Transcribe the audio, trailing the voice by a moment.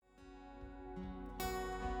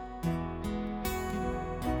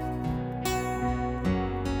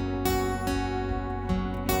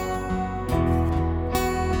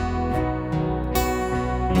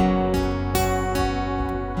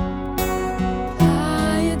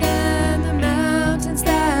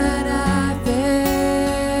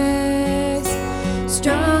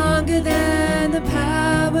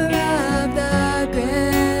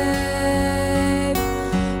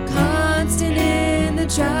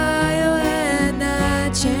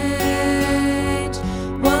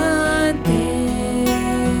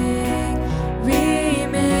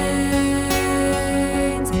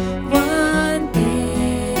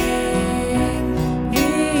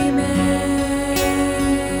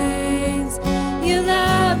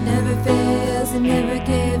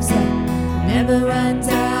never runs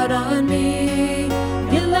out on me.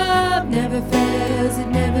 Your love never fails, it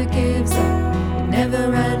never gives up, it never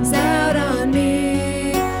runs out on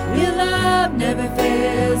me. Your love never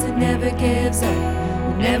fails, it never gives up,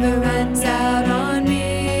 it never runs out on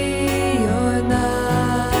me. Your love.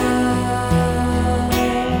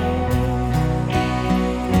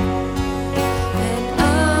 And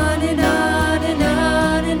on and on and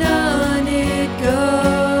on and on it goes.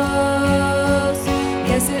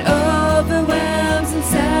 Yes, it overwhelms and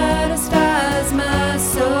satisfies my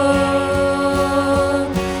soul.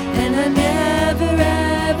 And I never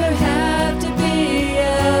ever have to be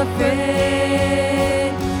afraid.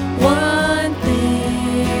 One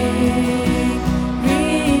thing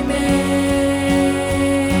remains.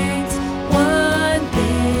 One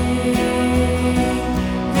thing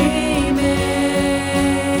remains.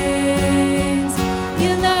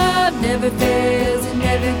 Your love never fails, it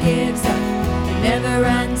never gives up, it never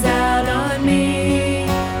runs out on me.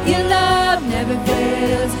 Your love never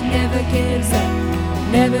fails, it never gives up,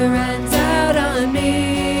 it never runs out on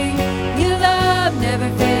me. Your love never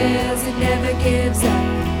fails, it never gives up,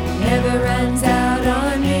 it never runs out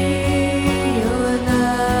on me. Your love.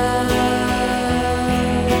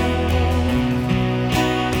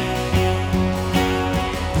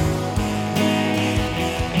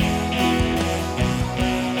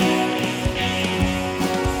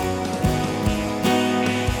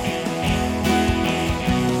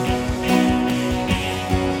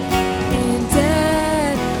 In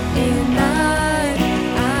death, in life,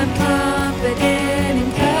 I'm confident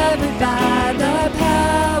and covered by the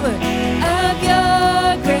power of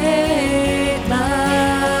your great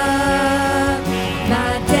love.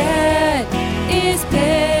 My debt is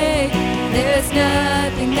paid. There's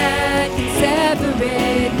nothing that can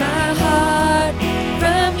separate my heart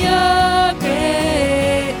from your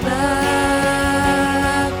great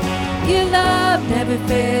love. Your love never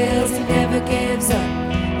fails, it never gives up,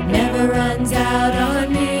 it never runs out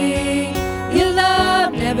on me. Your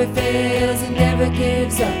love never fails, it never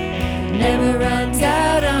gives up, it never runs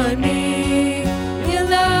out on me. Your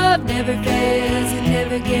love never fails, it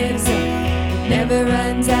never gives up, it never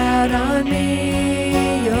runs out on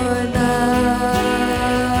me. Your love.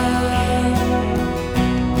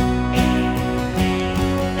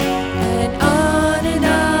 And on and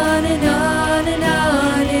on and on and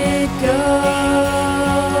on it goes.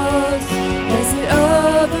 Yes, it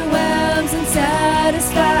overwhelms and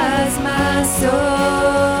satisfies my soul.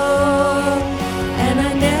 And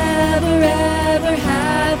I never ever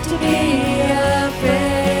have to be afraid.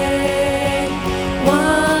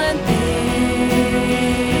 One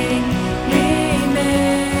thing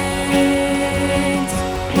remains.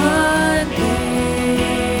 One thing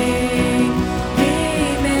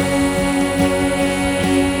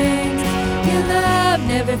remains. Your love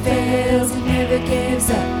never fails, it never gives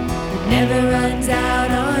up, it never runs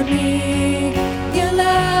out on me. Your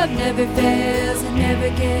love never fails, it never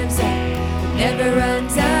gives up, it never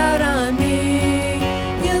runs out on me.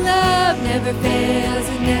 Your love never fails,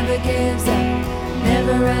 it never gives up, it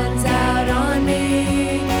never runs out on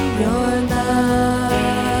me. Your love.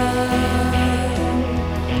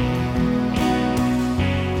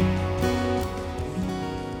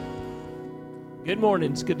 Good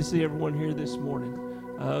morning. It's good to see everyone here this morning.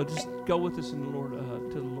 Just go with us in the Lord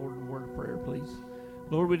to the Lord in a word of prayer, please.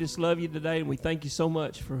 Lord, we just love you today, and we thank you so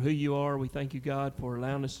much for who you are. We thank you, God, for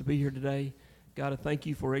allowing us to be here today. God, I thank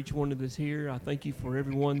you for each one that is here. I thank you for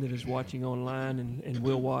everyone that is watching online and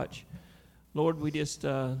will watch. Lord, we just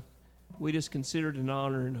consider it an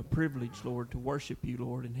honor and a privilege, Lord, to worship you,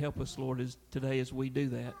 Lord, and help us, Lord, today as we do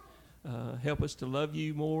that. Help us to love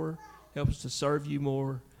you more. Help us to serve you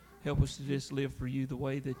more. Help us to just live for you the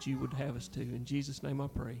way that you would have us to. In Jesus' name I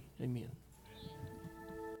pray. Amen.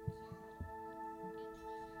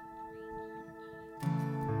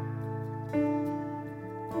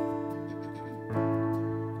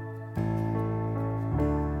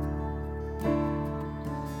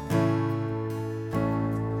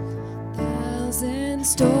 Thousand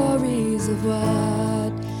stories of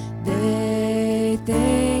what they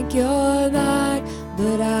think you're like,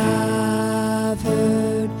 but I've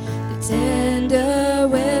heard the tender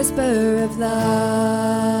whisper of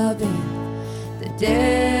love in the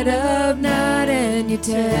dead of night, and you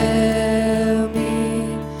tell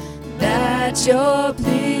me that you're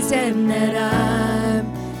pleased and that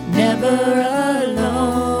I'm never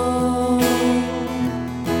alone.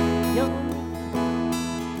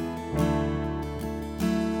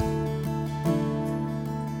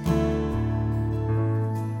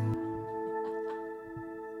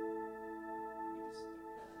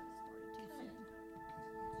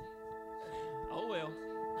 Oh, well.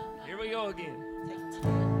 Here we go go again.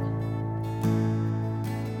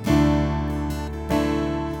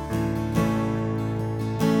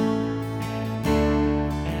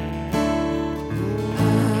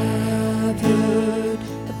 I've heard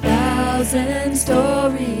 1,000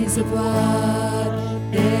 stories of what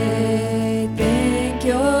they think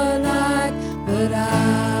you're like, but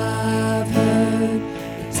I've heard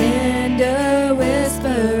the tender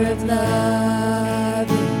whisper of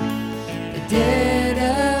love in the dead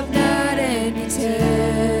of night, and you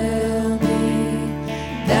tell me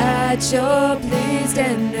that you're pleased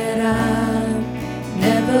and that I'm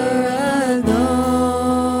never alone.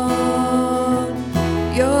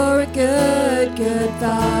 You're a good, good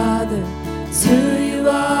Father. It's who you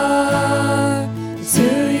are. It's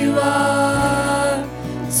who you are.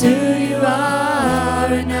 It's who you are,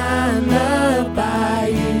 and I'm loved by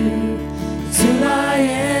you. It's who I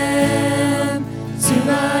am. It's who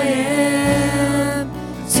I am.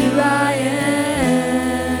 It's who I am.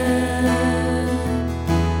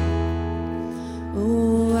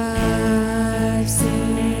 Oh, I've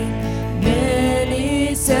seen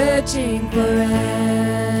many searching for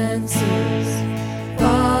answers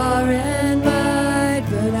far and wide,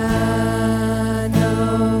 but I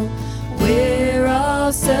know we're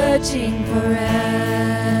all searching for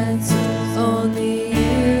answers. Only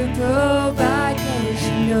you provide, 'cause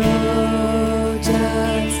you know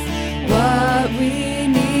just what we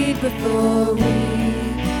need before we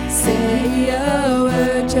say a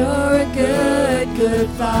word. You're a good, good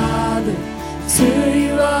Father. It's who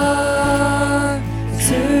you are. It's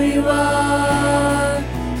who you are.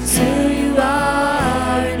 It's who you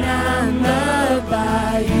are, and I'm loved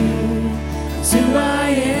by you. It's who I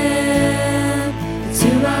am. It's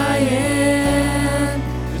who I am.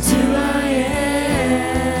 It's who I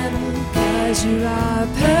am. 'Cause you are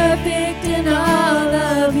perfect in all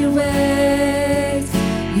of your ways.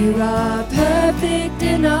 You are perfect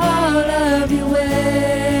in all of your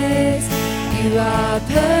ways. You are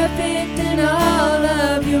perfect in all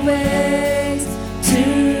of your ways to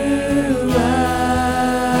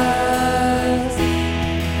us.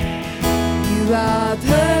 You are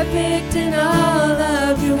perfect in all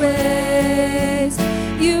of your ways.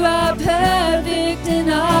 You are perfect in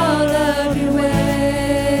all of your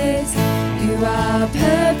ways. You are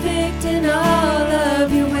perfect in all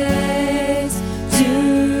of your ways to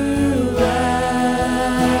us.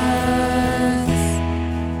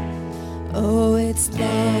 Oh, it's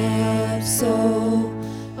love so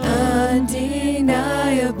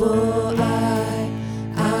undeniable.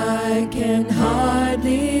 I can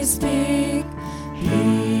hardly speak.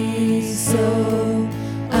 He's so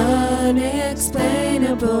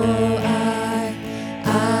unexplainable. I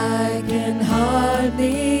can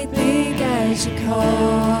hardly think as you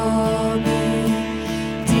call me.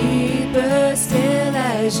 Deeper still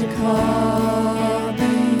as you call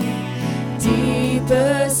me.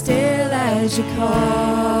 Deeper still as you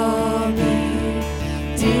call me.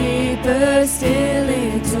 Deeper still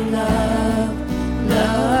into love.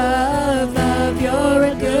 Love, love, you're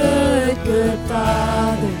a good, good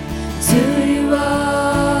Father. It's who you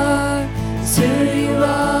are. It's who you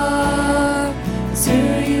are. It's who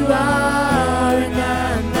you are, and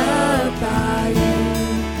I'm loved by you.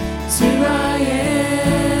 It's who I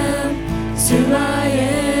am. It's who I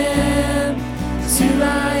am. It's who I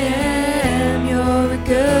am. You're a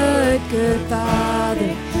good, good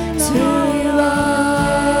Father. It's who you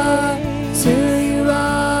are. It's who you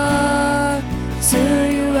are. It's who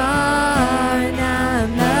you are, and I'm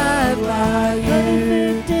loved by you.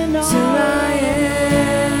 It's who I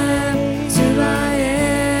am. It's who I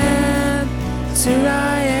am. It's who I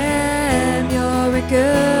am. You're a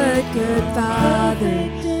good, good Father.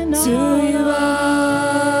 It's who you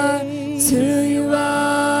are. It's who you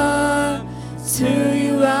are. It's who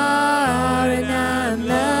you are, and I'm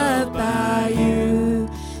loved by you.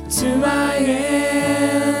 It's who I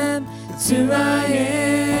am. It's who I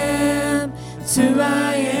am. It's who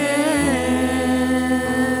I am.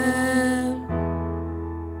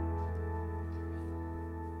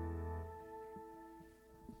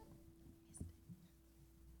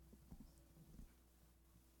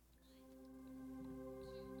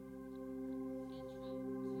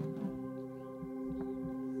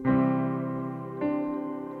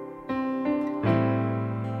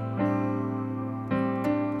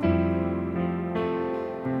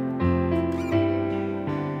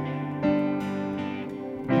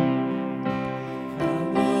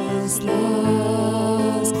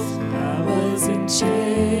 Lost, I was in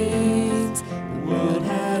chains, the world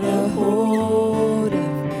had a hold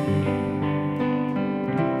of me.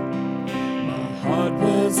 My heart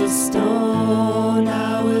was a stone,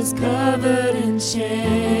 I was covered in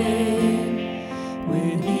shame.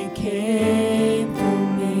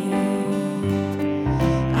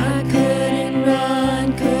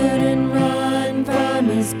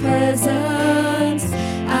 presence.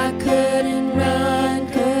 I couldn't run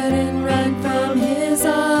from his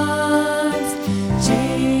arms.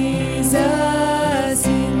 Jesus,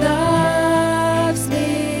 he loves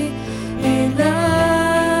me, he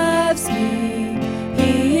loves me,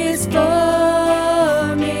 he is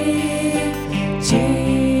for me.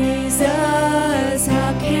 Jesus,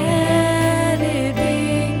 how can it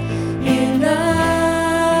be? He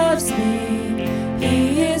loves me,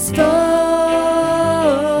 he is for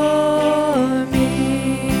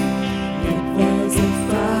me. It was a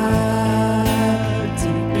fire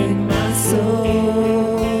deep in my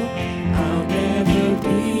soul. I'll never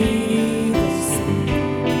be the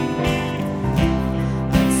same.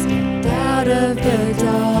 I stepped out of the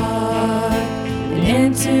dark and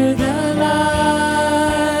into the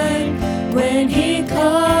light when he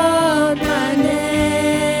called my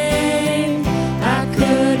name. I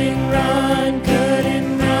couldn't run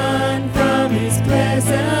from his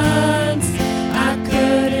presence. I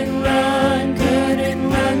couldn't run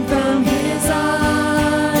from his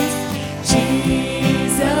arms.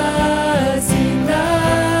 Jesus, he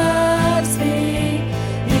loves me,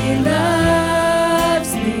 he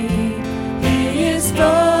loves me, he is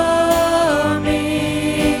for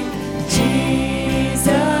me. Jesus,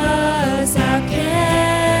 how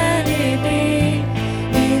can it be?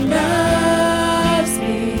 He loves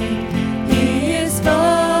me, he is for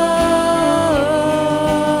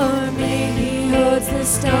me. He holds the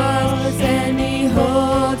stars and he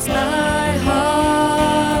holds my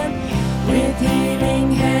heart with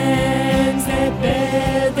healing hands that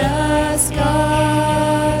bear the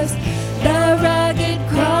scars. The rugged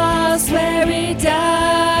cross where he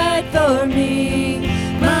died for me,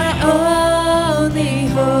 my only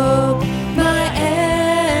hope, my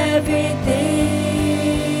everything.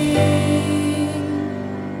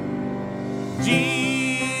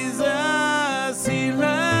 Jesus, he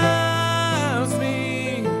loves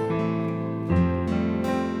me.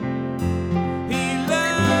 He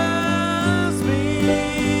loves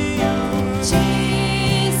me.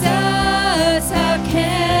 Jesus, how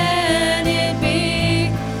can it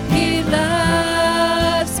be? He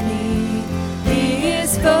loves me, he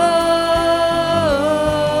is for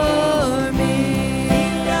me. He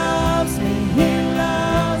loves me, he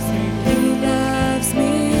loves me, he loves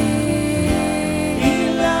me, he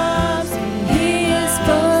loves me, he is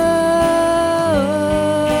for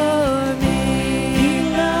me. He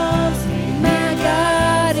loves me, my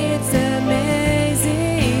God, it's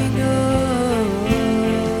amazing. Oh,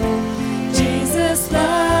 Jesus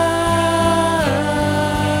loves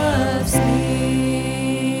me.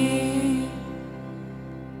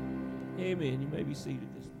 Amen. You may be seated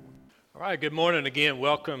this morning. All right, good morning again.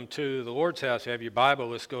 Welcome to the Lord's house. If you have your Bible,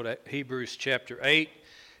 let's go to Hebrews chapter 8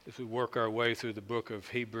 as we work our way through the book of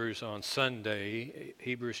Hebrews on Sunday.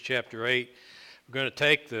 Hebrews chapter 8. We're going to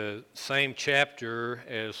take the same chapter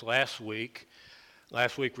as last week.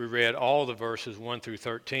 Last week we read all the verses 1 through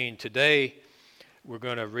 13. Today we're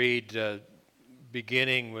going to read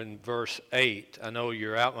beginning in verse 8. I know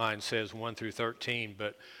your outline says 1 through 13,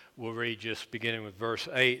 but we'll read just beginning with verse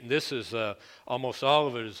 8. And this is almost all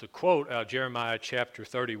of it is a quote out of Jeremiah chapter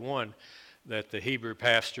 31 that the Hebrew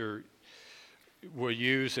pastor will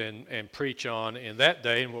use and preach on in that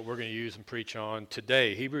day, and what we're going to use and preach on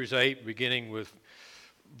today. Hebrews 8, beginning with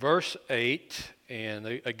verse 8, and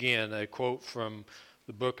again, a quote from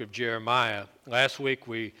the book of Jeremiah. Last week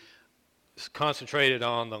we concentrated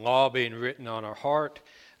on the law being written on our heart.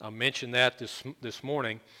 I'll mention that this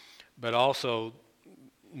morning, but also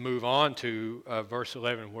move on to verse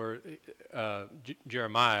 11 where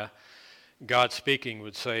Jeremiah, God speaking,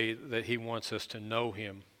 would say that he wants us to know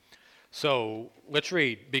him. So let's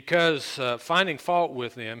read. Because finding fault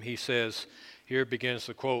with them, he says, here begins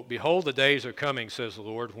the quote, "Behold, the days are coming, says the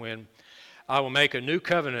Lord, when I will make a new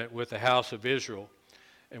covenant with the house of Israel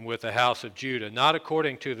and with the house of Judah, not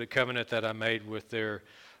according to the covenant that I made with their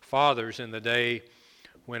fathers in the day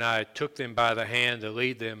when I took them by the hand to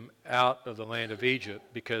lead them out of the land of Egypt,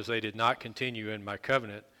 because they did not continue in my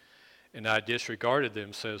covenant, and I disregarded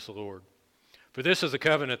them, says the Lord. For this is the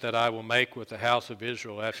covenant that I will make with the house of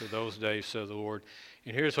Israel after those days, says the Lord."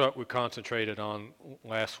 And here's what we concentrated on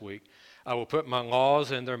last week. "I will put my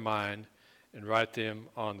laws in their mind and write them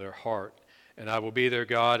on their heart. And I will be their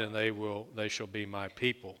God, and they shall be my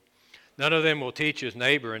people. None of them will teach his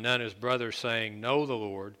neighbor and none his brother, saying, Know the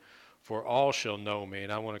Lord, for all shall know me."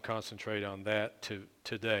 And I want to concentrate on that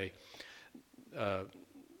today.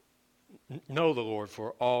 Know the Lord,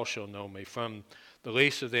 for all shall know me, from the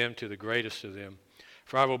least of them to the greatest of them.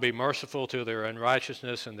 For I will be merciful to their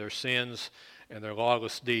unrighteousness, and their sins and their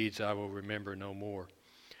lawless deeds I will remember no more.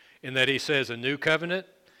 In that he says, a new covenant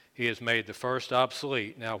He has made the first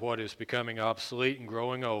obsolete. Now what is becoming obsolete and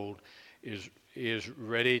growing old is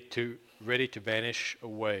ready to vanish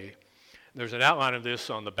away. There's an outline of this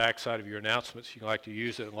on the back side of your announcements. If you'd like to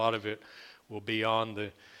use it, a lot of it will be on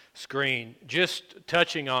the screen. Just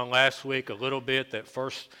touching on last week a little bit, that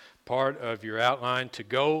first part of your outline, to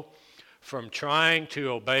go from trying to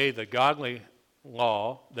obey the godly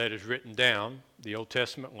law that is written down, the Old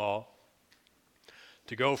Testament law,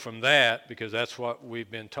 to go from that, because that's what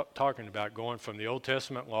we've been talking about, going from the Old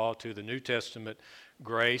Testament law to the New Testament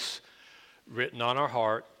grace written on our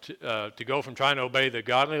heart, to go from trying to obey the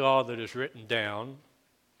godly law that is written down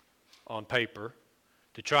on paper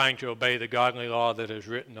to trying to obey the godly law that is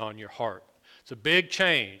written on your heart. It's a big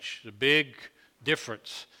change, it's a big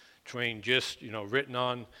difference between just, written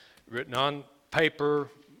on paper,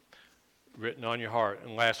 written on your heart.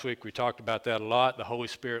 And last week we talked about that a lot, the Holy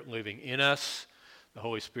Spirit living in us, the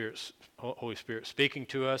Holy Spirit speaking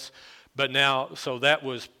to us. But now, so that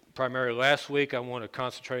was primarily last week. I want to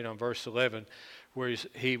concentrate on verse 11, where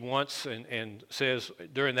he wants and says,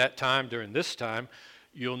 during this time,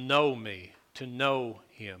 you'll know me, to know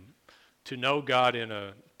him, to know God in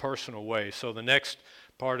a personal way. So the next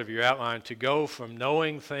part of your outline, to go from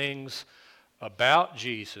knowing things about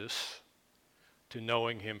Jesus to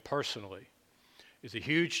knowing him personally, is a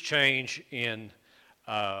huge change in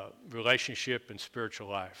relationship and spiritual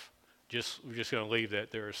life. We're just going to leave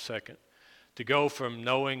that there a second. To go from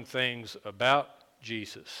knowing things about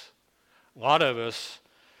Jesus. A lot of us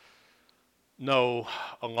know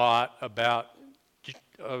a lot about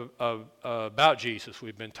Jesus.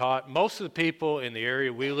 We've been taught. Most of the people in the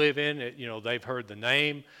area we live in, they've heard the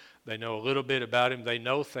name. They know a little bit about him. They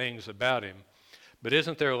know things about him. But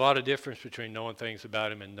isn't there a lot of difference between knowing things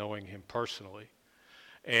about him and knowing him personally?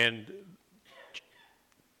 And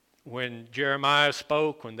when Jeremiah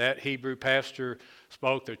spoke, when that Hebrew pastor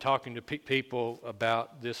spoke, they're talking to people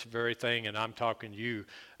about this very thing, and I'm talking to you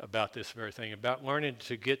about this very thing, about learning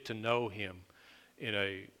to get to know him in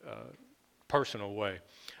a personal way. I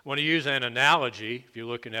want to use an analogy, if you're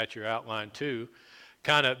looking at your outline too.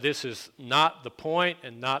 This is not the point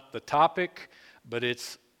and not the topic, but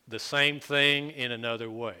it's the same thing in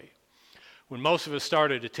another way. When most of us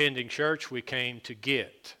started attending church, we came to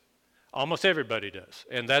get. Almost everybody does,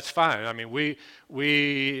 and that's fine. I mean, we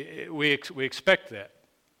expect that.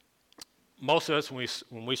 Most of us,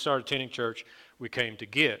 when we started attending church, we came to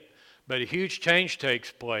get. But a huge change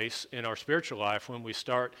takes place in our spiritual life when we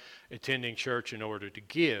start attending church in order to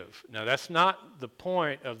give. Now, that's not the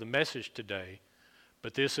point of the message today,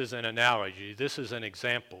 but this is an analogy. This is an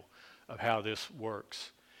example of how this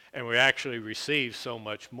works. And we actually receive so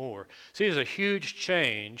much more. See, there's a huge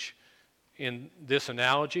change in this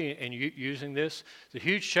analogy and using this. It's a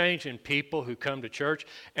huge change in people who come to church.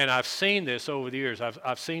 And I've seen this over the years.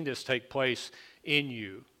 I've seen this take place in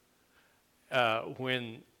you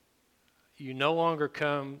when you no longer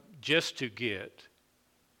come just to get,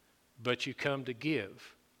 but you come to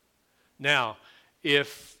give. Now,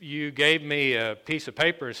 if you gave me a piece of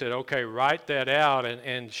paper and said, okay, write that out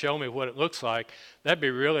and show me what it looks like, that'd be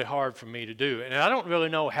really hard for me to do. And I don't really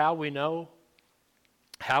know how we know,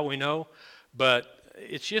 but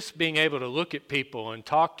it's just being able to look at people and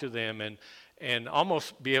talk to them and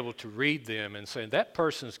almost be able to read them and say, that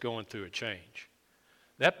person's going through a change.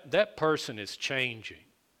 That person is changing.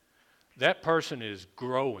 That person is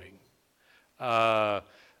growing.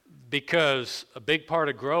 Because a big part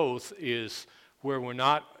of growth is where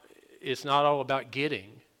it's not all about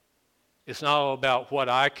getting. It's not all about what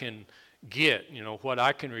I can get, what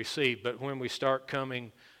I can receive, but when we start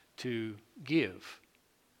coming to give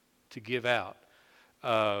out.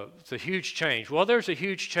 It's a huge change. Well, there's a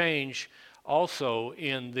huge change also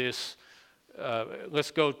in this.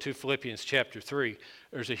 Let's go to Philippians chapter 3.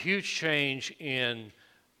 There's a huge change in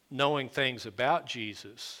knowing things about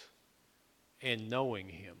Jesus and knowing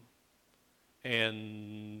him.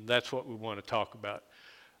 And that's what we want to talk about.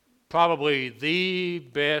 Probably the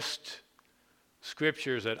best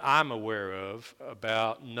scriptures that I'm aware of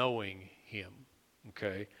about knowing him,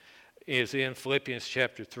 okay, is in Philippians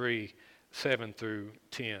chapter 3, 7 through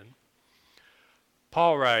 10.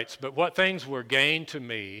 Paul writes, but what things were gained to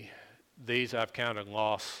me, these I've counted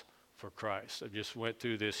loss for Christ. I just went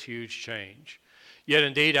through this huge change. Yet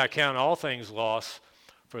indeed I count all things loss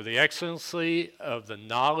for the excellency of the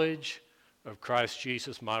knowledge of Christ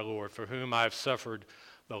Jesus my Lord, for whom I have suffered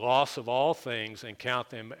the loss of all things and count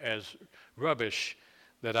them as rubbish,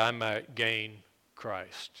 that I might gain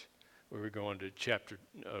Christ. We were going to chapter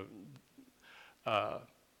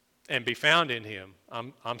and be found in him.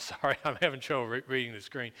 I'm sorry, I'm having trouble reading the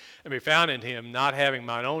screen. And be found in him, not having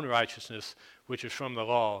mine own righteousness, which is from the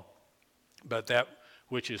law, but that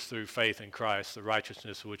which is through faith in Christ, the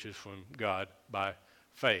righteousness which is from God by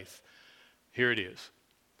faith. Here it is,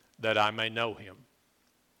 that I may know him,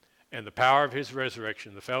 and the power of his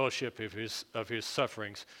resurrection, the fellowship of his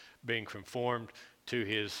sufferings, being conformed to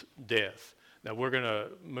his death. Now we're going to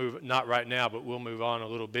move, not right now, but we'll move on a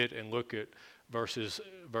little bit and look at verse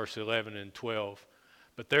 11 and 12.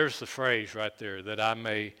 But there's the phrase right there, that I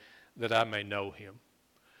may know him.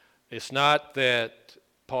 It's not that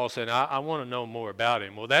Paul said, I want to know more about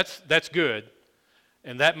him. Well, that's good,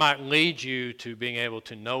 and that might lead you to being able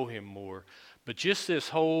to know him more. But just this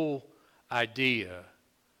whole idea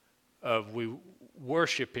of we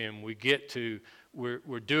worship him,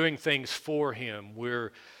 we're doing things for him,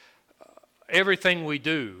 everything we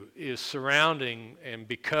do is surrounding and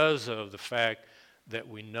because of the fact that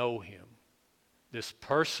we know him. This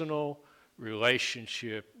personal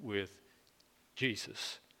relationship with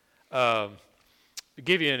Jesus. To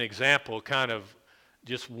give you an example, kind of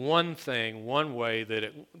just one way that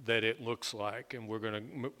it looks like, and we're going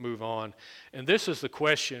to move on. And this is the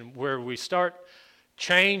question where we start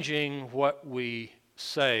changing what we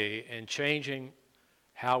say and changing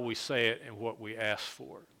how we say it and what we ask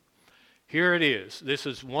for. Here it is. This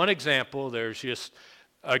is one example. There's just,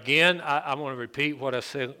 again, I want to repeat what I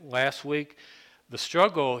said last week. The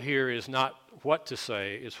struggle here is not what to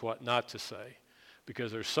say, it's what not to say.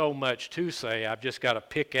 Because there's so much to say, I've just got to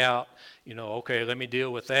pick out, okay, let me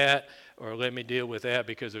deal with that, or let me deal with that,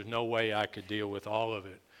 because there's no way I could deal with all of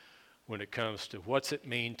it when it comes to what's it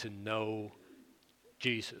mean to know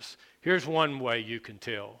Jesus. Here's one way you can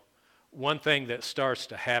tell. One thing that starts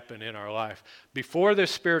to happen in our life. Before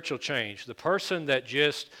this spiritual change, the person that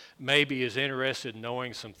just maybe is interested in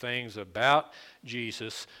knowing some things about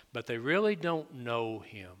Jesus, but they really don't know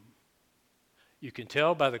him. You can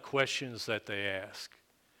tell by the questions that they ask.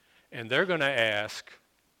 And they're going to ask,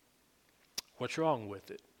 what's wrong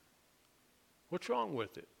with it? What's wrong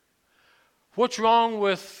with it? What's wrong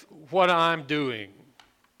with what I'm doing?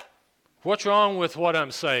 What's wrong with what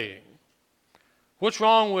I'm saying? What's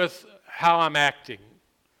wrong with how I'm acting?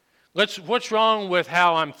 What's wrong with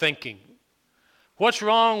how I'm thinking? What's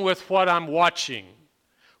wrong with what I'm watching?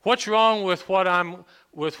 What's wrong with what I'm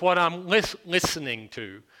listening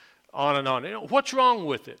to? On and on. What's wrong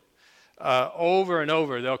with it? Over and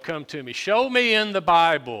over, they'll come to me. Show me in the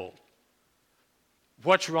Bible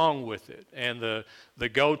what's wrong with it. And the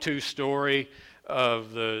go-to story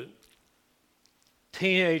of the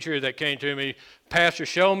teenager that came to me, Pastor,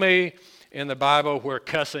 show me in the Bible where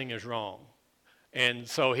cussing is wrong. And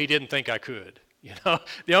so he didn't think I could.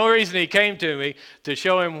 The only reason he came to me to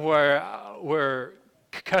show him where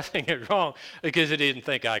cussing is wrong because he didn't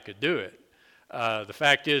think I could do it. The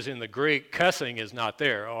fact is, in the Greek, cussing is not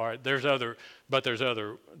there, or there's other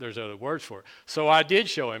words for it. So I did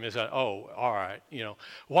show him. He said, "Oh, all right."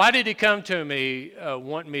 Why did he come to me,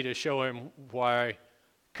 wanting me to show him why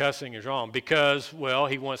cussing is wrong? Because, well,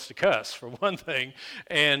 he wants to cuss for one thing,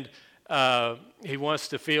 and he wants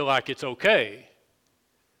to feel like it's okay.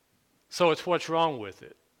 So it's what's wrong with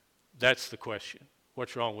it. That's the question.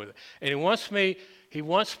 What's wrong with it? And he wants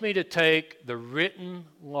me to take the written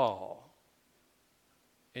law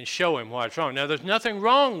and show him why it's wrong. Now, there's nothing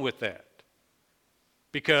wrong with that,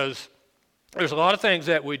 because there's a lot of things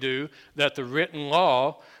that we do that the written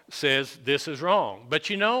law says this is wrong. But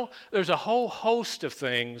there's a whole host of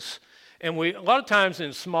things, and a lot of times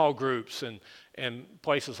in small groups and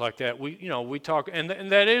places like that, we talk, and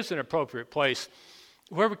that is an appropriate place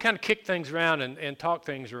where we kind of kick things around and talk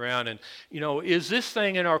things around. And, is this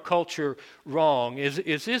thing in our culture wrong?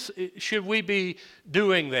 Should we be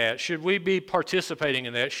doing that? Should we be participating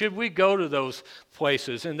in that? Should we go to those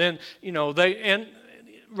places? And then, and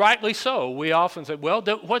rightly so, we often say, well,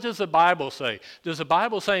 what does the Bible say? Does the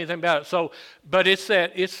Bible say anything about it? So, but it's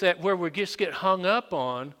that where we just get hung up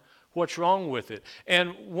on what's wrong with it.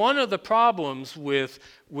 And one of the problems with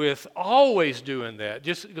always doing that,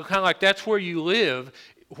 just kind of like that's where you live,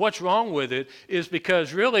 what's wrong with it, is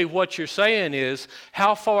because really what you're saying is,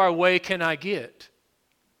 how far away can I get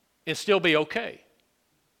and still be okay?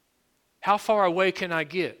 How far away can I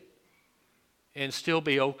get and still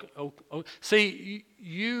be okay? See,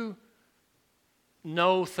 you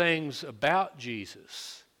know things about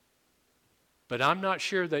Jesus, but I'm not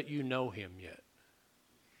sure that you know him yet.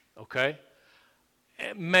 Okay?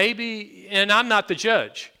 Maybe, and I'm not the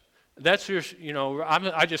judge. That's just,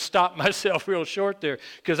 I just stopped myself real short there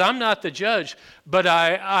because I'm not the judge, but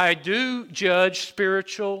I do judge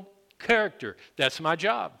spiritual character. That's my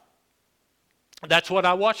job. That's what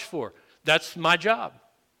I watch for. That's my job,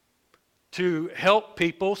 to help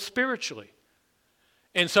people spiritually.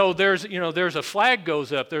 And so there's a flag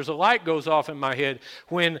goes up, there's a light goes off in my head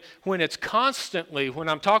when it's constantly, when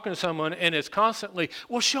I'm talking to someone and it's constantly,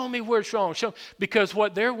 well, show me where it's wrong. Because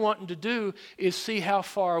what they're wanting to do is see how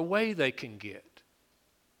far away they can get.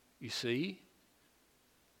 You see?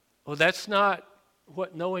 Well, that's not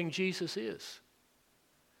what knowing Jesus is.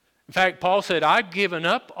 In fact, Paul said, I've given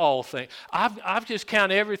up all things. I've just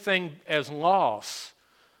counted everything as loss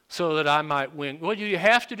so that I might win. Well, do you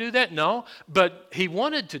have to do that? No, but he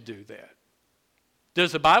wanted to do that.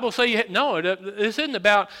 Does the Bible say you have? No, this isn't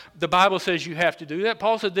about the Bible says you have to do that.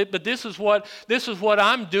 Paul said, but this is what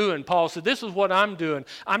I'm doing. Paul said, this is what I'm doing.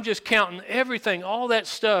 I'm just counting everything, all that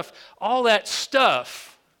stuff,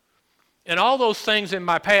 and all those things in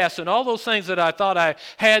my past, and all those things that I thought I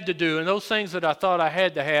had to do, and those things that I thought I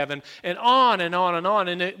had to have, and on and on and on.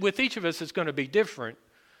 And with each of us, it's going to be different.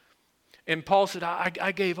 And Paul said,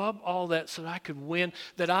 I gave up all that so that I could win,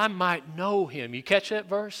 that I might know him. You catch that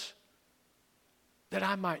verse? That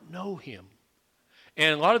I might know him.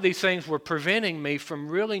 And a lot of these things were preventing me from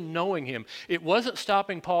really knowing him. It wasn't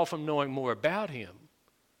stopping Paul from knowing more about him,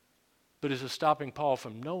 but it was stopping Paul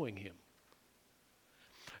from knowing him.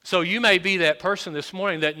 So you may be that person this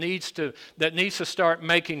morning that needs to start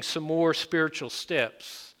making some more spiritual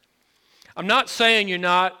steps. I'm not saying you're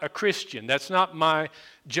not a Christian. That's not my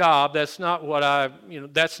job. That's not what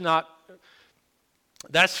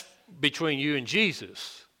that's between you and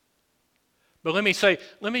Jesus. But let me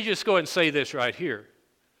just go ahead and say this right here.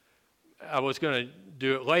 I was going to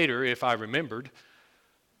do it later if I remembered.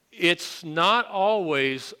 It's not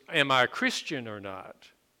always, am I a Christian or not?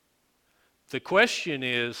 The question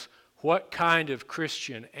is, what kind of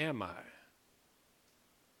Christian am I?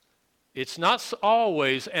 It's not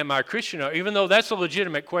always, am I a Christian? Even though that's a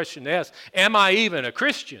legitimate question to ask, am I even a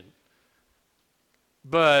Christian?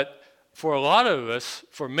 But for a lot of us,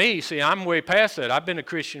 for me, see, I'm way past that. I've been a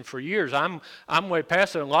Christian for years. I'm way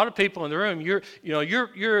past that. A lot of people in the room,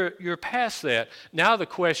 you're past that. Now the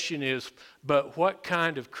question is, but what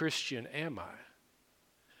kind of Christian am I?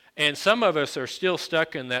 And some of us are still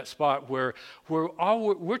stuck in that spot where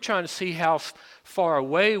we're trying to see how far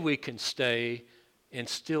away we can stay and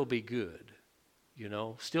still be good,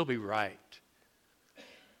 still be right.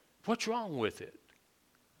 What's wrong with it?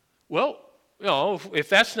 Well, if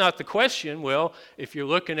that's not the question, well, if you're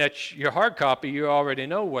looking at your hard copy, you already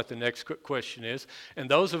know what the next question is. And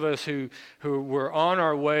those of us who were on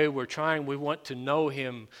our way, we want to know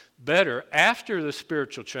him better after the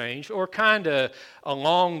spiritual change, or kind of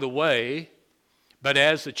along the way. But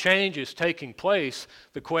as the change is taking place,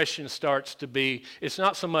 the question starts to be, it's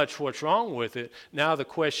not so much what's wrong with it. Now the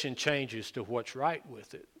question changes to what's right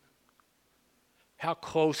with it. How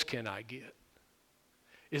close can I get?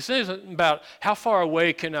 It isn't about how far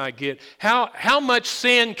away can I get. How much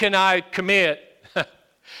sin can I commit?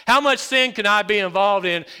 How much sin can I be involved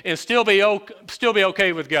in and still be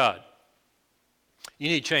okay with God? You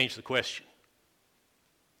need to change the question.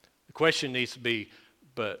 The question needs to be,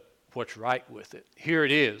 but what's right with it? Here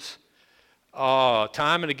it is.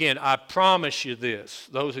 Time and again, I promise you this.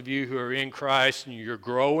 Those of you who are in Christ and you're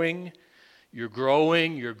growing,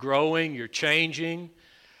 you're changing,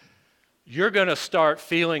 you're going to start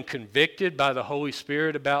feeling convicted by the Holy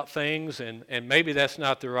Spirit about things, and maybe that's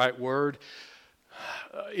not the right word.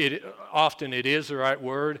 Often it is the right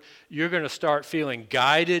word. You're going to start feeling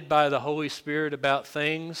guided by the Holy Spirit about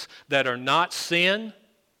things that are not sin,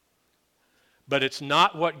 but it's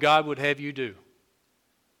not what God would have you do.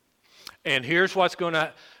 And here's what's going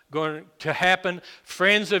to happen.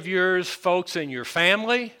 Friends of yours, folks in your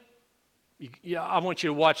family, I want you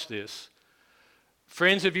to watch this.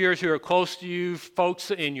 Friends of yours who are close to you,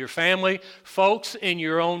 folks in your family, folks in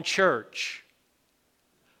your own church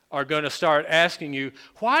are going to start asking you,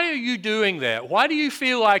 why are you doing that? Why do you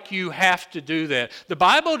feel like you have to do that? The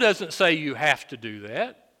Bible doesn't say you have to do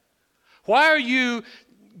that. Why are you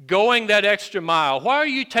going that extra mile? Why are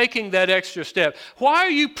you taking that extra step? Why are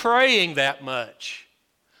you praying that much?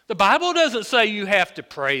 The Bible doesn't say you have to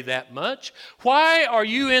pray that much. Why are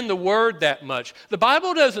you in the Word that much? The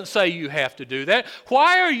Bible doesn't say you have to do that.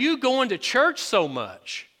 Why are you going to church so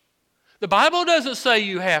much? The Bible doesn't say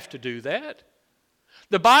you have to do that.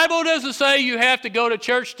 The Bible doesn't say you have to go to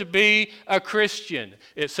church to be a Christian.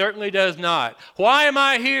 It certainly does not. Why am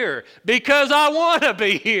I here? Because I want to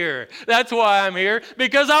be here. That's why I'm here,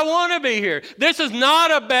 because I want to be here. This is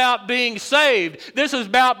not about being saved. This is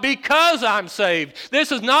about because I'm saved.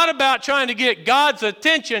 This is not about trying to get God's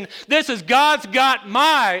attention. This is God's got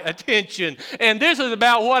my attention. And this is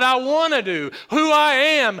about what I want to do, who I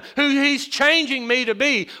am, who He's changing me to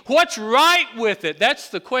be. What's right with it? That's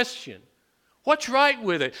the question. What's right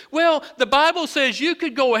with it? Well, the Bible says you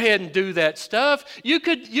could go ahead and do that stuff. You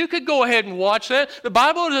could go ahead and watch that. The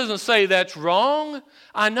Bible doesn't say that's wrong.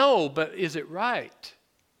 I know, but is it right?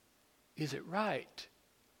 Is it right?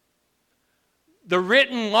 The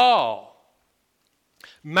written law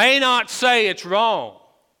may not say it's wrong.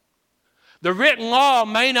 The written law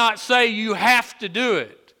may not say you have to do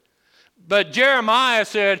it. But Jeremiah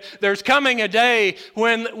said there's coming a day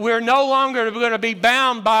when we're no longer going to be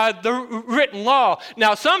bound by the written law.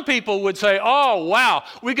 Now, some people would say, oh, wow,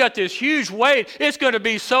 we got this huge weight. It's going to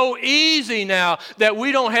be so easy now that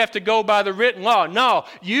we don't have to go by the written law. No,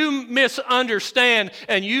 you misunderstand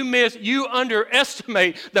and you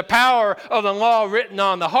underestimate the power of the law written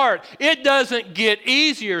on the heart. It doesn't get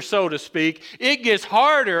easier, so to speak. It gets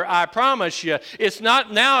harder, I promise you. It's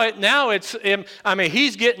not now.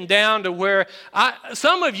 He's getting down to where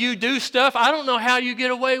some of you do stuff, I don't know how you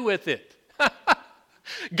get away with it.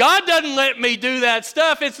 God doesn't let me do that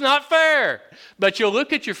stuff. It's not fair. But you'll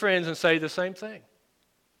look at your friends and say the same thing.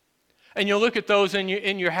 And you'll look at those in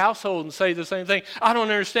your household and say the same thing. I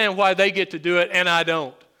don't understand why they get to do it and I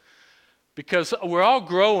don't. Because we're all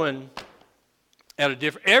growing at a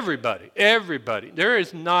different, everybody. There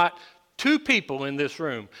is not two people in this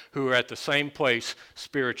room who are at the same place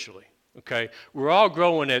spiritually. Okay, we're all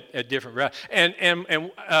growing at different rates. And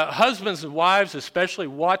husbands and wives especially,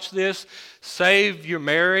 watch this. Save your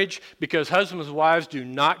marriage, because husbands and wives do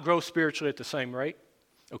not grow spiritually at the same rate.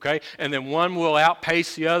 Okay, and then one will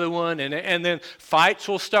outpace the other one, and then fights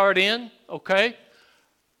will start in. Okay,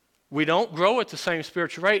 we don't grow at the same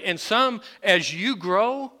spiritual rate. And some, as you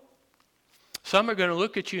grow, some are going to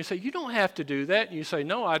look at you and say, you don't have to do that. And you say,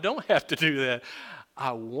 no, I don't have to do that.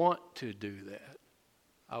 I want to do that.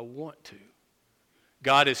 I want to.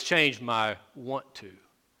 God has changed my want to.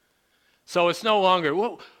 So it's no longer,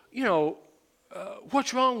 what's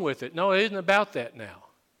wrong with it? No, it isn't about that now.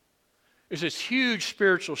 There's this huge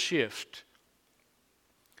spiritual shift.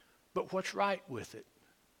 But what's right with it?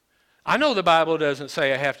 I know the Bible doesn't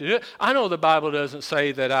say I have to do it. I know the Bible doesn't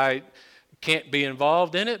say that I can't be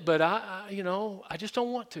involved in it, but I just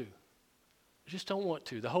don't want to. I just don't want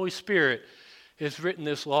to. The Holy Spirit has written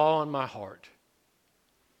this law on my heart.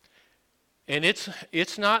 And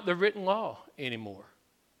it's not the written law anymore.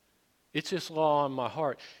 It's this law on my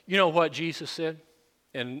heart. You know what Jesus said?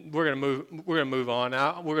 And we're going to move on.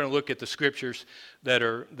 Now we're going to look at the scriptures that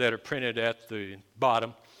are printed at the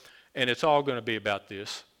bottom, and it's all going to be about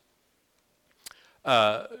this.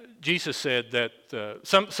 Jesus said that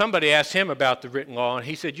somebody asked him about the written law, and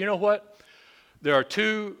he said, you know what? There are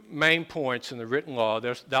two main points in the written law.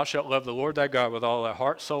 Thou shalt love the Lord thy God with all thy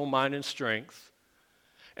heart, soul, mind, and strength.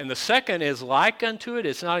 And the second is like unto it.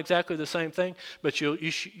 It's not exactly the same thing, but you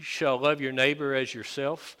shall love your neighbor as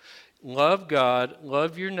yourself. Love God,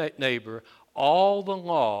 love your neighbor. All the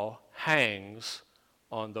law hangs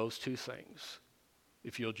on those two things,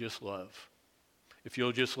 if you'll just love. If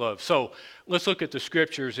you'll just love. So let's look at the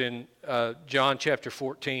scriptures in John chapter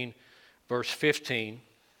 14, verse 15.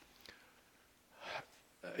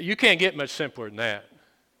 You can't get much simpler than that.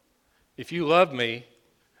 If you love me,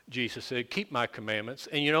 Jesus said, keep my commandments.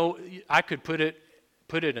 And I could put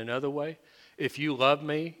it another way. If you love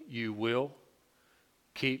me, you will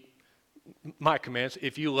keep my commands.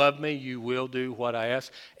 If you love me, you will do what I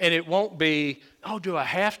ask. And it won't be, oh, do I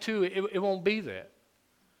have to? It won't be that.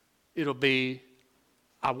 It'll be,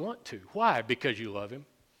 I want to. Why? Because you love him.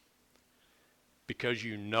 Because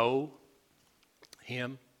you know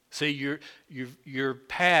him. See, you're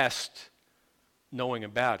past knowing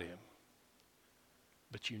about him.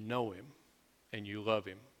 But you know him and you love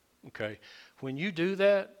him, okay? When you do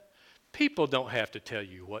that, people don't have to tell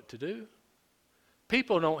you what to do.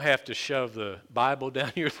 People don't have to shove the Bible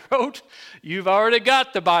down your throat. You've already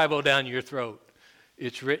got the Bible down your throat.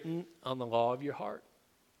 It's written on the law of your heart.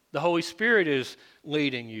 The Holy Spirit is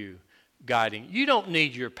leading you, guiding. You don't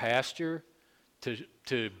need your pastor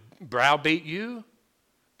to browbeat you.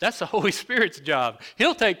 That's the Holy Spirit's job.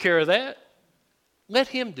 He'll take care of that. Let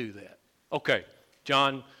him do that. Okay.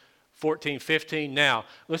 John 14:15. Now,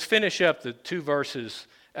 let's finish up the two verses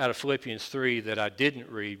out of Philippians 3 that I didn't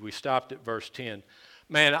read. We stopped at verse 10.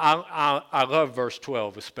 Man, I love verse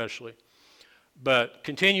 12 especially. But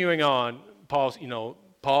continuing on,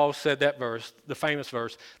 Paul said that verse, the famous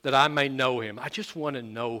verse, that I may know him. I just want to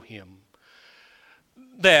know him.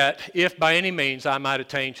 That if by any means I might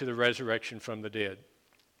attain to the resurrection from the dead.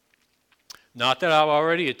 Not that I've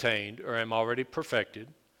already attained or am already perfected,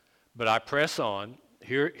 but I press on.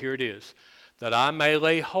 Here it is. That I may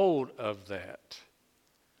lay hold of that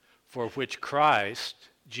for which Christ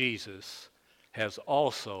Jesus has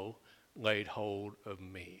also laid hold of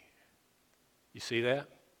me. You see that?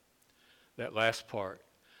 That last part.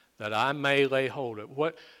 That I may lay hold of.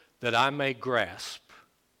 What? That I may grasp.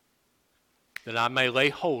 That I may lay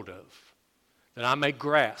hold of. That I may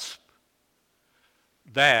grasp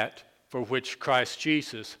that for which Christ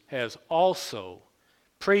Jesus has also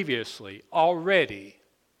previously already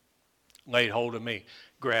laid hold of me.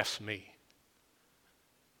 Grasp me.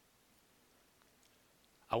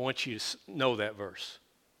 I want you to know that verse.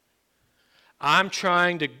 I'm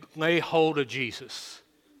trying to lay hold of Jesus.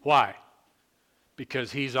 Why?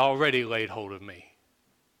 Because he's already laid hold of me.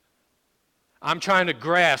 I'm trying to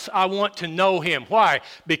grasp. I want to know him. Why?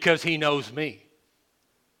 Because he knows me.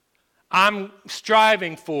 I'm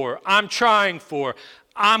striving for, I'm trying for,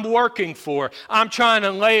 I'm working for, I'm trying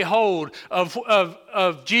to lay hold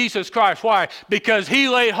of Jesus Christ. Why? Because he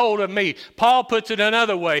laid hold of me. Paul puts it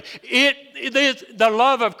another way. The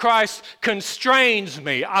love of Christ constrains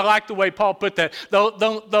me. I like the way Paul put that.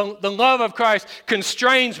 The love of Christ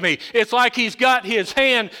constrains me. It's like he's got his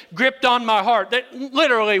hand gripped on my heart. That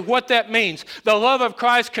literally what that means. The love of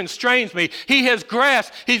Christ constrains me. He has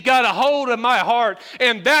grasped. He's got a hold of my heart.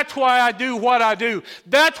 And that's why I do what I do.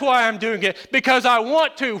 That's why I'm doing it. Because I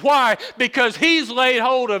want to. Why? Because he's laid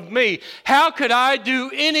hold of me. How could I do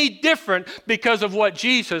any different because of what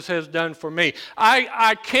Jesus has done for me?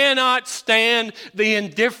 I cannot stand the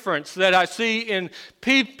indifference that I see in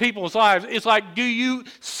people's lives. It's like, do you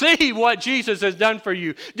see what Jesus has done for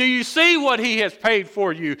you? Do you see what he has paid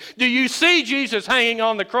for you? Do you see Jesus hanging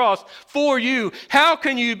on the cross for you? How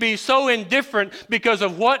can you be so indifferent because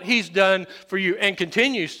of what he's done for you and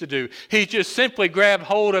continues to do? He just simply grabbed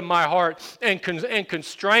hold of my heart and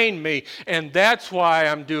constrained me, and that's why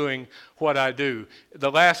I'm doing what I do.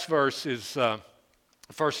 The last verse is 1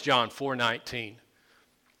 John 4:19.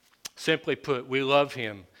 Simply put, we love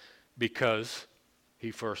him because he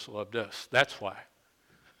first loved us. That's why.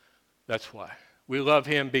 That's why. We love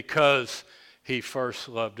him because he first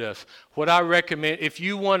loved us. What I recommend, if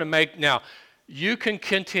you want to now, you can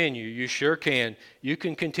continue, you sure can, you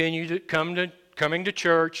can continue to coming to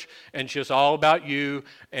church and it's just all about you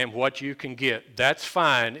and what you can get. That's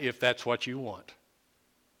fine if that's what you want.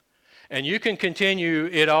 And you can continue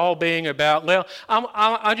it all being about, well,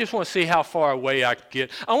 I just want to see how far away I can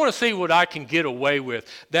get. I want to see what I can get away with.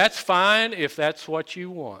 That's fine if that's what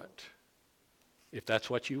you want. If that's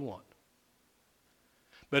what you want.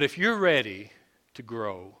 But if you're ready to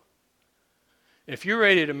grow, if you're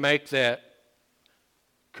ready to make that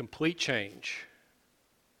complete change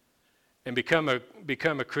and become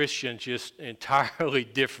a Christian just entirely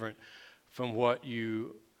different from what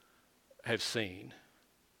you have seen,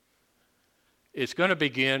 it's going to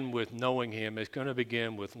begin with knowing him. It's going to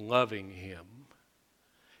begin with loving him.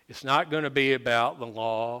 It's not going to be about the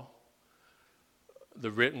law,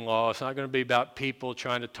 the written law. It's not going to be about people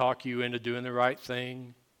trying to talk you into doing the right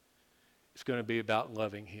thing. It's going to be about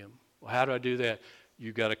loving him. Well, how do I do that?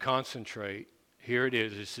 You've got to concentrate. Here it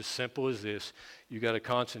is. It's as simple as this. You've got to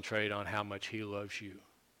concentrate on how much he loves you.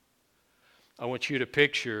 I want you to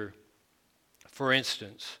picture, for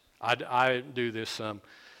instance, I do this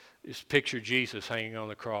is picture Jesus hanging on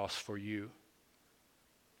the cross for you.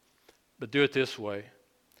 But do it this way.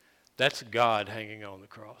 That's God hanging on the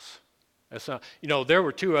cross. That's not, there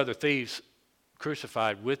were two other thieves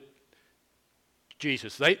crucified with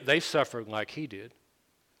Jesus. They suffered like he did.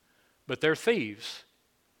 But they're thieves.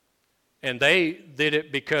 And they did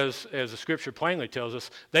it because, as the scripture plainly tells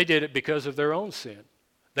us, they did it because of their own sin.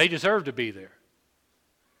 They deserve to be there.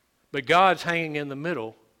 But God's hanging in the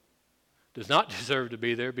middle, does not deserve to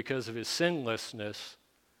be there because of his sinlessness,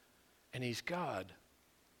 and he's God.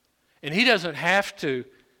 And he doesn't have to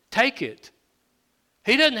take it.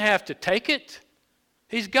 He doesn't have to take it.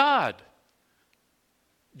 He's God.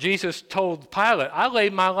 Jesus told Pilate, I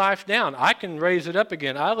laid my life down. I can raise it up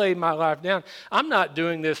again. I laid my life down. I'm not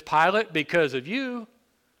doing this, Pilate, because of you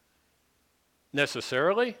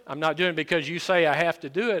necessarily. I'm not doing it because you say I have to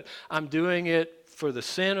do it. I'm doing it for the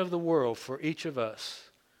sin of the world, for each of us.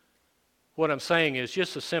 What I'm saying is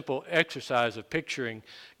just a simple exercise of picturing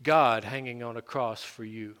God hanging on a cross for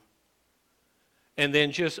you. And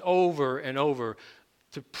then just over and over,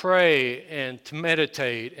 to pray and to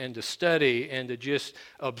meditate and to study and to just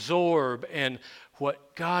absorb and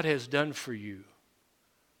what God has done for you,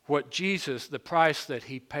 what Jesus, the price that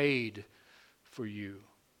he paid for you.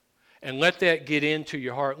 And let that get into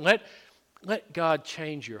your heart. Let God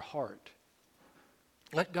change your heart.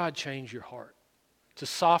 Let God change your heart, to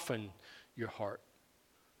soften your heart,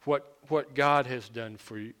 what God has done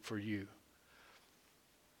for you.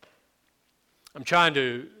 I'm trying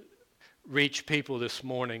to reach people this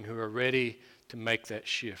morning who are ready to make that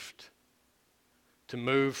shift, to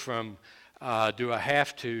move from do I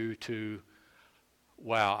have to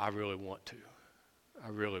wow, I really want to. I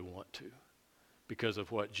really want to, because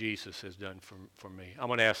of what Jesus has done for me. I'm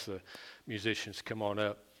going to ask the musicians to come on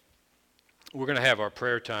up. We're going to have our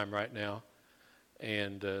prayer time right now,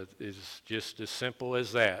 and it's just as simple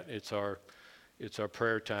as that. It's our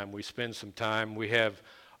prayer time. We spend some time. We have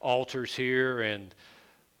altars here, and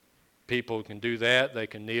people can do that. They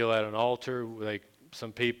can kneel at an altar.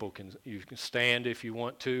 Some people you can stand if you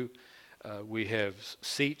want to. We have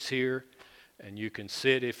seats here, and you can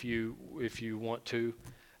sit if you want to.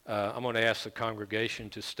 I'm going to ask the congregation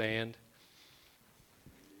to stand.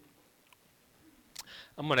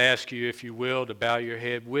 I'm going to ask you, if you will, to bow your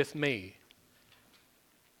head with me.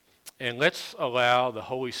 And let's allow the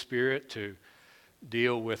Holy Spirit to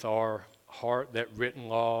deal with our heart, that written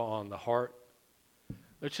law on the heart.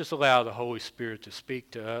 Let's just allow the Holy Spirit to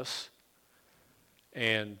speak to us.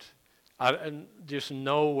 And there's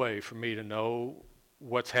no way for me to know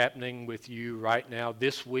what's happening with you right now,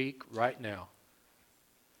 this week, right now.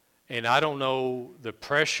 And I don't know the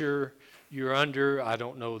pressure you're under. I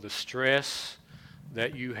don't know the stress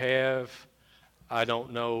that you have. I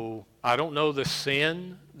don't know the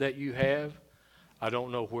sin that you have. I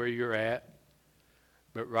don't know where you're at.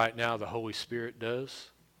 But right now the Holy Spirit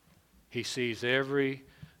does. He sees every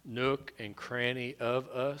nook and cranny of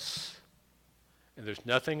us. And there's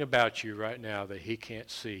nothing about you right now that he can't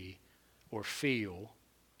see or feel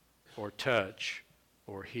or touch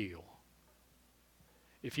or heal.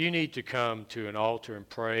 If you need to come to an altar and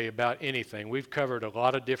pray about anything, we've covered a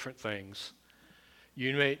lot of different things.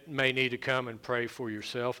 You may need to come and pray for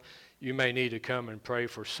yourself. You may need to come and pray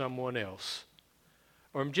for someone else.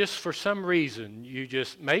 Or just for some reason,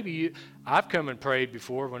 I've come and prayed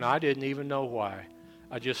before when I didn't even know why.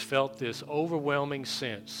 I just felt this overwhelming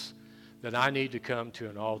sense that I need to come to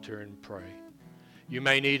an altar and pray. You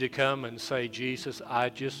may need to come and say, Jesus, I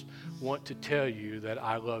just want to tell you that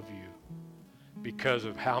I love you because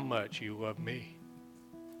of how much you love me.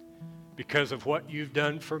 Because of what you've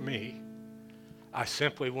done for me, I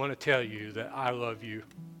simply want to tell you that I love you.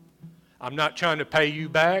 I'm not trying to pay you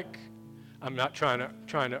back. I'm not trying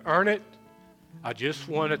to earn it. I just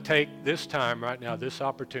want to take this time right now, this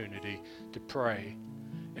opportunity to pray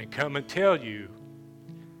and come and tell you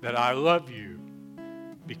that I love you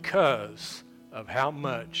because of how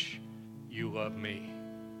much you love me.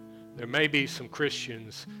 There may be some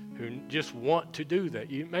Christians who just want to do that.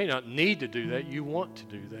 You may not need to do that. You want to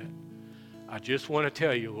do that. I just want to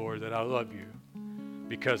tell you, Lord, that I love you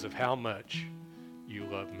because of how much you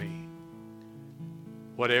love me.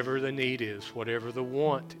 Whatever the need is, whatever the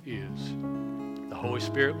want is, the Holy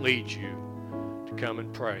Spirit leads you to come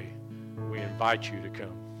and pray. We invite you to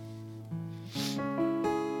come.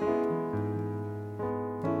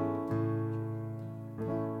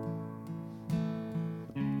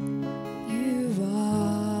 You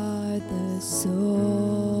are the source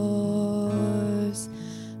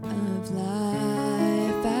of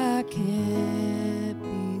life. I can't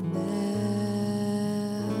be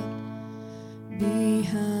left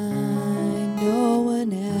behind. No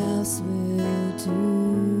one else will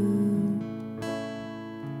do.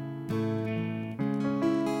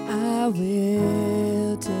 I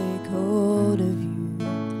will take hold of you.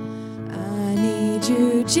 I need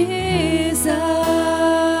you, Jesus.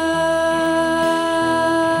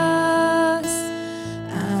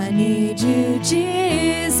 I need you,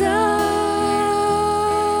 Jesus.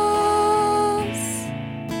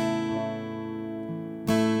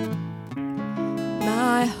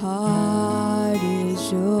 My heart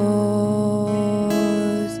is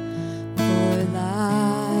yours. For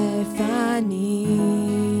life I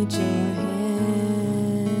need your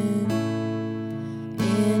hand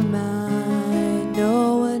in mine.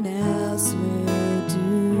 No one else will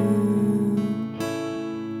do.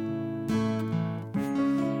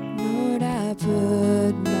 Lord, I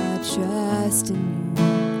put my trust in you.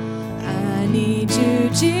 I need you,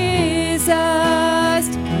 Jesus,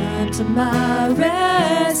 to come to my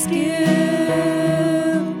rescue.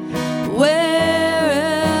 Where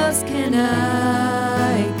else can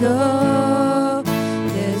I go?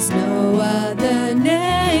 There's no other name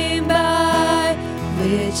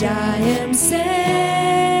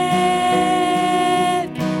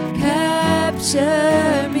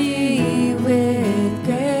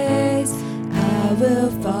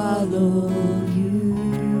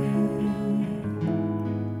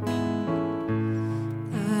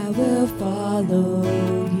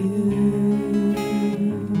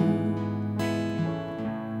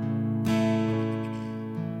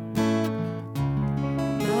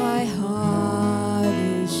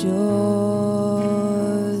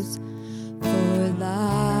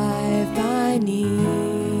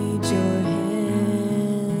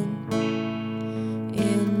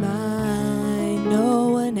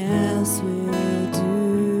else will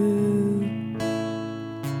do.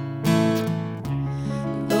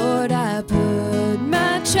 Lord, I put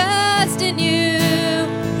my trust in you.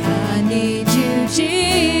 I need you,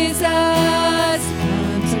 Jesus.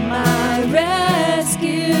 Come to my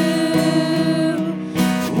rescue.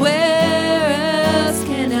 Where else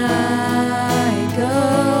can I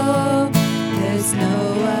go? There's no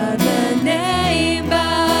other name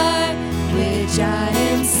by which I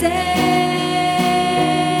am saved.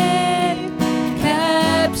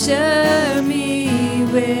 Capture me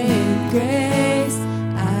with grace.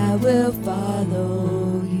 I will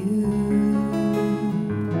follow you.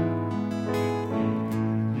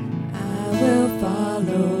 I will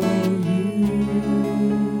follow you.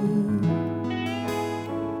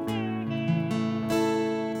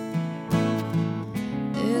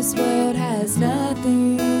 This world has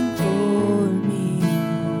nothing for me.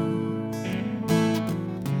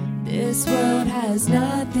 This world has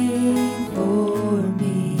nothing for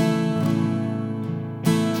me.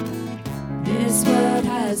 This world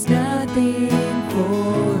has nothing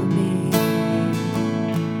for me.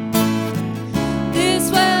 This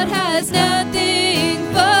world has nothing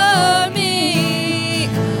for me.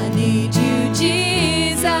 I need you,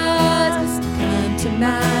 Jesus. Come to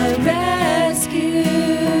my rescue.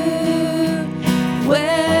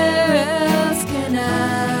 Where else can I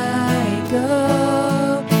go?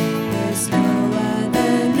 There's no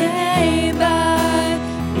other name by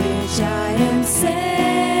which I am saved.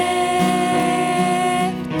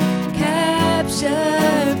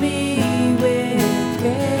 Capture me with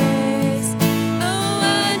grace. Oh,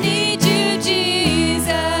 I need you,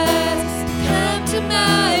 Jesus. Come to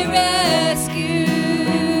my rescue.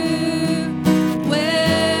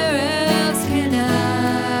 Where else can I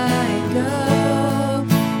go?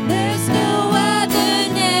 There's no other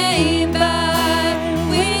name by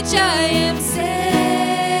which I am saved.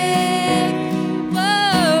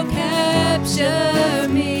 Whoa, capture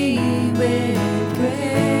me with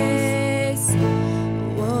grace.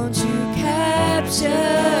 Won't you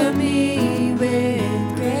capture me with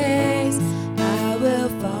grace? I will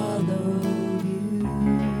follow you.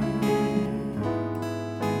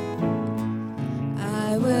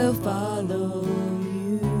 I will follow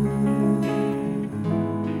you.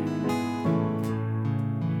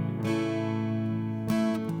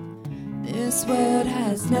 This world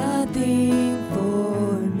has nothing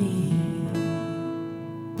for me.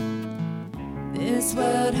 This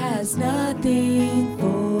world has nothing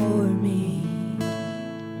for me.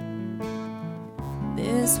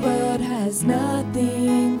 This world has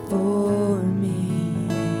nothing for